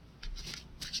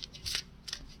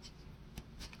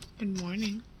Good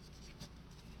morning.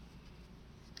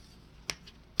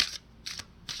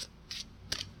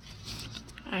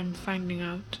 I'm finding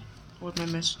out what my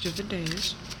message of the day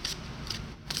is.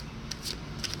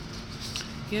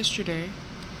 Yesterday,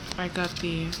 I got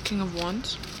the King of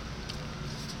Wands,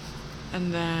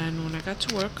 and then when I got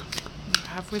to work,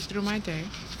 halfway through my day,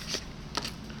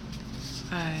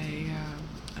 I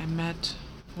met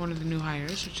one of the new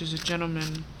hires, which is a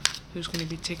gentleman who's going to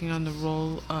be taking on the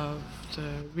role of the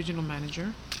regional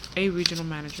manager, a regional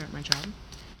manager at my job.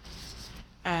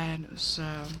 And it was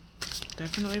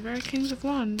definitely very King of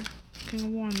Wands.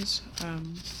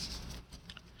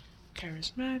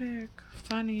 Charismatic,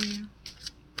 funny.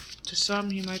 To some,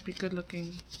 he might be good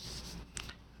looking.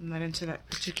 I'm not into that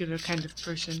particular kind of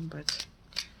person, but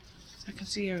I can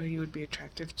see how he would be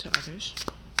attractive to others.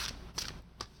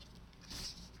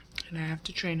 And I have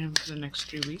to train him for the next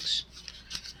 3 weeks.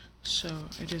 So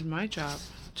it is my job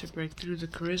to break through the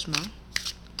charisma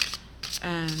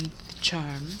and the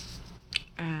charm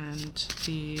and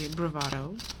the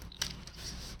bravado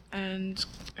and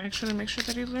actually make sure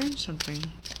that he learns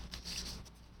something.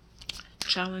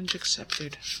 Challenge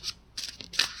accepted.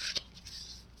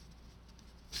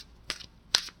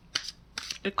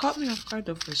 It caught me off guard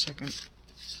though for a second,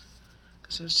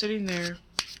 because I was sitting there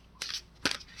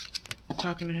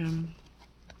talking to him,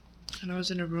 and I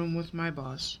was in a room with my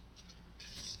boss,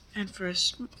 and for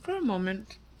a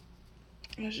moment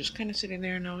I was just kind of sitting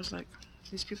there, and I was like,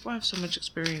 these people have so much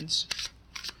experience,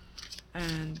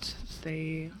 and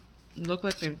they look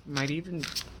like they might even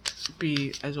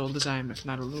be as old as I am, if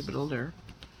not a little bit older.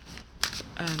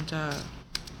 And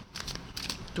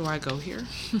do I go here?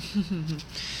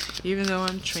 Even though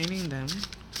I'm training them,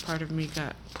 part of me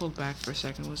got pulled back for a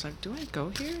second, was like, do I go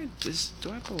here?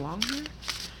 Do I belong here?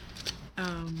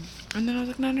 And then I was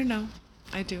like, no,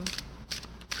 I do.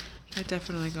 I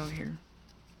definitely go here.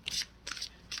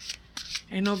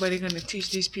 Ain't nobody gonna teach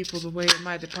these people the way in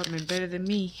my department better than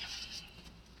me.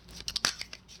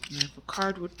 And if a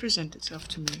card would present itself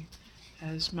to me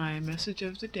as my message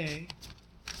of the day,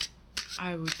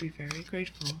 I would be very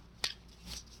grateful.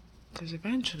 Because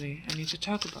eventually I need to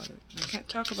talk about it. I can't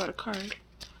talk about a card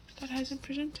that hasn't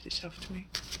presented itself to me.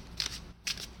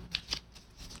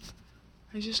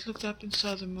 I just looked up and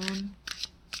saw the moon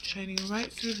shining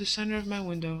right through the center of my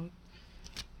window.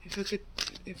 If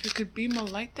it could beam a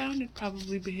light down, it'd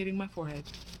probably be hitting my forehead.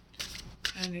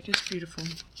 And it is beautiful.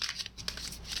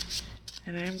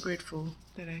 And I am grateful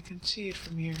that I can see it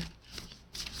from here.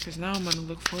 Because now I'm going to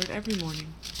look for it every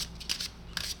morning.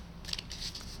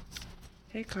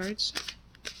 Hey, cards.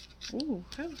 Ooh,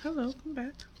 hello, come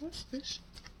back. What's this?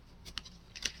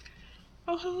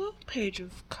 Oh, hello, Page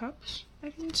of Cups. I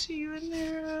didn't see you in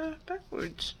there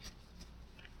backwards.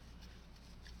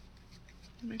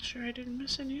 Make sure I didn't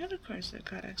miss any other cards that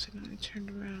got accidentally turned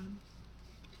around.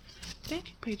 Thank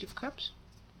you, Page of Cups.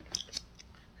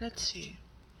 Let's see.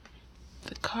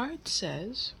 The card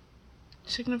says,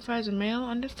 signifies a male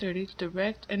under 30,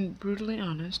 direct and brutally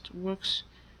honest, works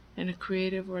in a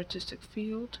creative or artistic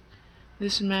field.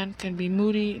 This man can be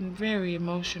moody and very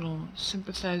emotional,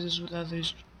 sympathizes with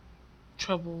others'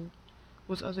 troubles,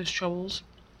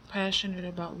 passionate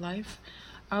about life,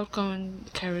 outgoing,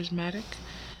 charismatic,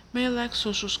 may lack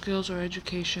social skills or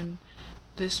education.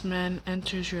 This man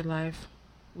enters your life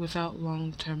without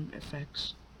long-term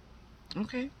effects.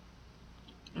 Okay,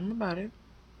 I'm about it.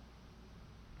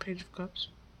 Page of Cups.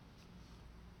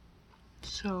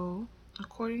 So,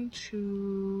 according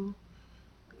to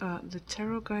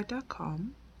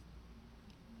thetarotguide.com,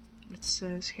 it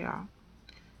says here,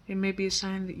 it may be a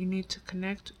sign that you need to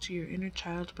connect to your inner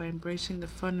child by embracing the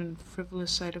fun and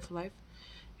frivolous side of life.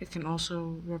 It can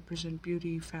also represent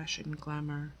beauty, fashion,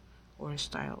 glamour, or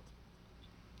style.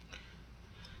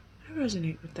 I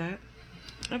resonate with that.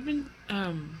 I've been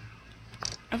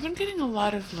getting a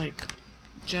lot of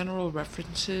general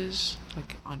references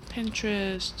on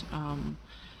Pinterest,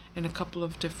 in a couple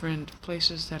of different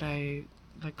places that I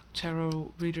like,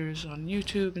 tarot readers on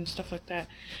YouTube and stuff like that.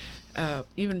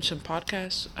 Even some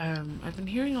podcasts. I've been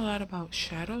hearing a lot about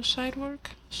shadow side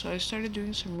work, so I started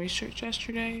doing some research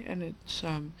yesterday, and it's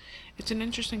an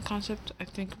interesting concept. I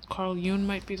think Carl Jung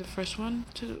might be the first one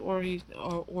to, or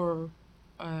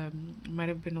might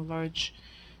have been a large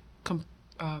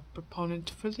proponent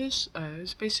for this.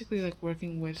 It's basically like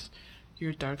working with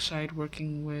your dark side,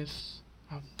 working with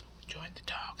join the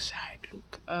dark side,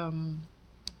 Luke.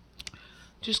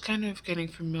 Just kind of getting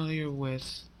familiar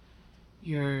with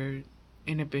your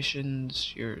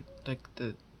inhibitions, your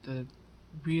the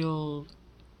real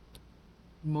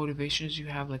motivations you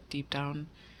have deep down.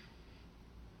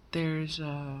 There's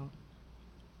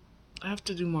I have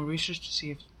to do more research to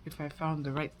see if I found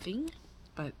the right thing,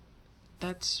 but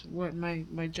that's what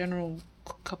my general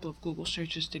couple of Google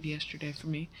searches did yesterday for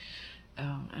me.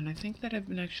 And I think that I've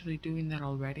been actually doing that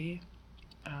already.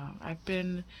 I've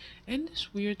been in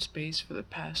this weird space for the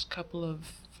past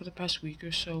week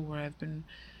or so where I've been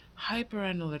hyper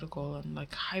analytical and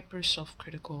like hyper self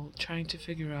critical, trying to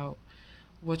figure out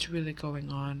what's really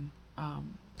going on.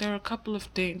 There are a couple of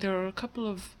things. There are a couple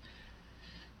of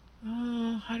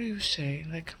how do you say,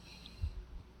 like,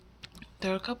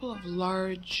 there are a couple of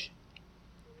large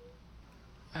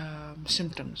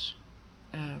symptoms.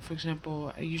 For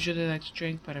example, I usually like to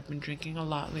drink, but I've been drinking a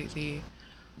lot lately.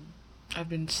 I've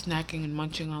been snacking and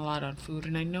munching a lot on food,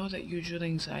 and I know that usually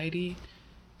anxiety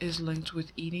is linked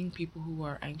with eating. People who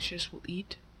are anxious will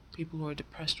eat. People who are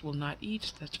depressed will not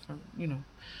eat. That's from,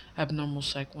 abnormal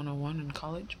psych 101 in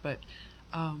college. But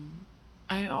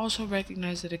I also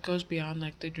recognize that it goes beyond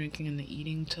like the drinking and the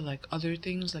eating to like other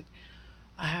things. Like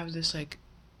I have this like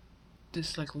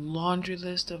laundry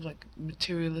list of like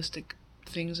materialistic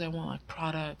things I want, like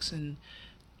products and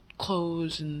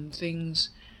clothes and things,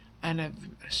 and I've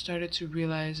started to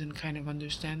realize and kind of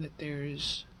understand that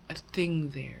there's a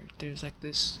thing there. There's like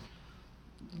this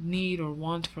need or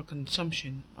want for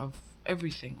consumption of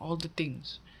everything, all the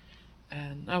things.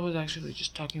 And I was actually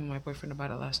just talking with my boyfriend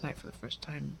about it last night for the first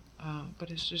time. But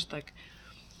it's just like,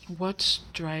 what's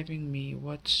driving me?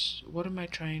 What am I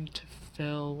trying to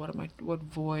fill? What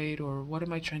void, or what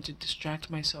am I trying to distract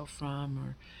myself from,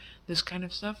 or this kind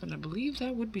of stuff? And I believe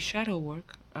that would be shadow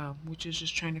work, which is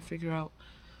just trying to figure out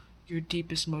your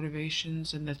deepest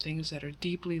motivations and the things that are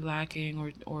deeply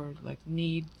lacking or like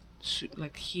need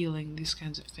like healing, these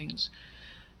kinds of things.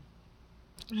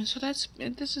 And so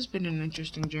this has been an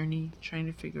interesting journey, trying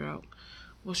to figure out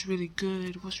what's really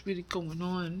good, what's really going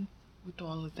on with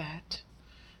all of that.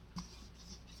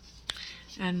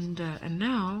 And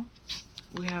now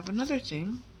we have another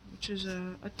thing, which is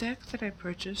a deck that I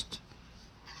purchased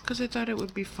because I thought it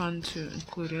would be fun to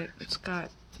include it.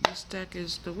 This deck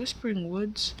is the Whispering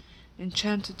Woods,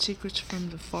 Enchanted Secrets from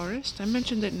the Forest. I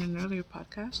mentioned it in an earlier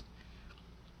podcast.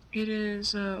 It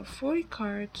is 40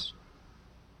 cards.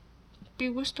 Be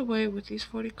whisked away with these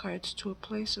 40 cards to a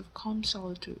place of calm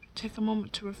solitude. Take a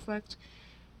moment to reflect.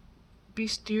 Be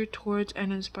steered towards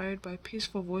and inspired by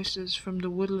peaceful voices from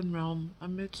the woodland realm.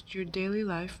 Amidst your daily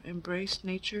life, embrace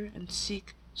nature and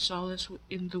seek solace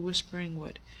in the Whispering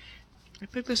Wood. I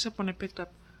picked this up when I picked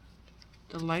up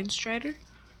the Line Strider.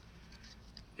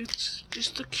 It's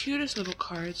just the cutest little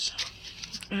cards,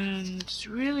 and it's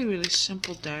really, really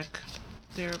simple deck.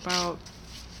 They're about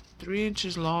 3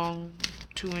 inches long,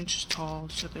 2 inches tall,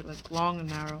 so they're like long and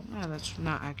narrow. No, that's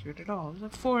not accurate at all. It's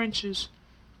like 4 inches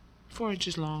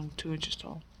long, 2 inches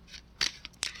tall.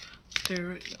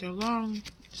 They're long,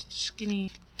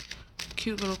 skinny,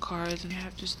 cute little cards, and they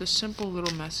have just the simple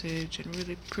little message and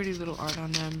really pretty little art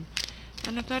on them.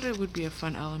 And I thought it would be a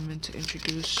fun element to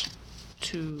introduce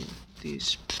to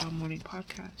these morning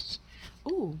podcasts.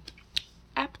 Ooh,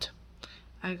 apt.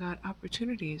 I got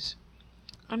opportunities.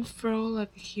 Unfurl like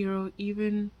a hero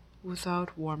even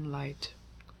without warm light.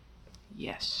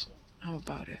 Yes, I'm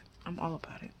about it. I'm all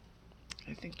about it.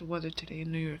 I think the weather today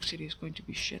in New York City is going to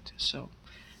be shit, so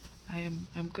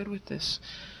I'm good with this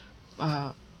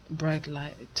bright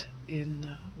light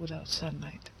in without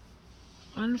sunlight.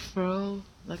 Unfurl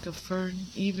like a fern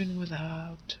even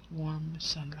without warm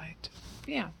sunlight.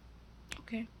 Yeah,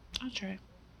 okay, I'll try.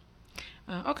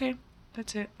 Okay,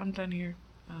 that's it. I'm done here.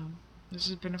 This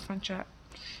has been a fun chat.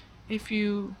 If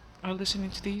you are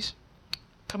listening to these,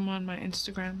 come on my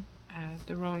Instagram at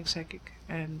The Rowing Psychic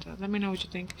and let me know what you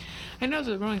think. I know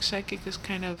The Rowing Psychic is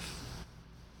kind of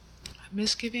a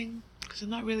misgiving because I'm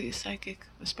not really a psychic,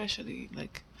 especially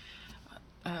like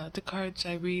the cards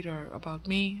I read are about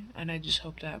me, and I just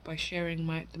hope that by sharing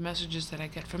the messages that I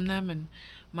get from them and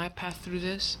my path through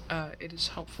this, it is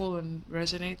helpful and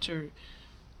resonates or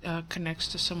connects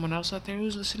to someone else out there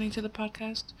who's listening to the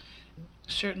podcast.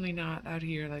 Certainly not out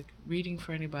here like reading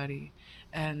for anybody.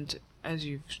 And as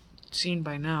you've seen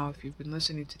by now, if you've been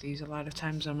listening to these, a lot of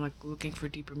times I'm like looking for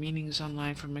deeper meanings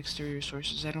online from exterior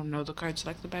sources. I don't know the cards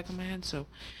like the back of my hand, so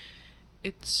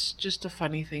it's just a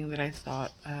funny thing that I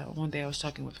thought. One day I was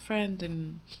talking with a friend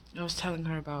and I was telling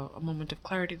her about a moment of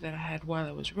clarity that I had while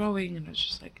I was rowing, and I was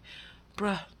just like,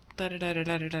 bruh, da da da da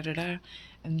da da da da.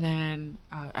 And then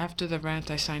after the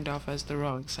rant, I signed off as the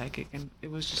Rowing Psychic, and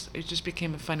it just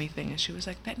became a funny thing. And she was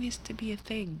like, that needs to be a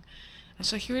thing. And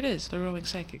so here it is, the Rowing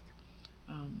Psychic.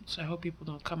 So I hope people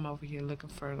don't come over here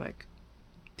looking for like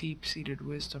deep-seated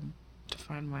wisdom to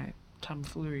find my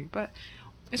tomfoolery. But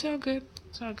it's all good.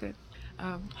 It's all good.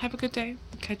 Have a good day.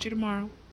 Catch you tomorrow.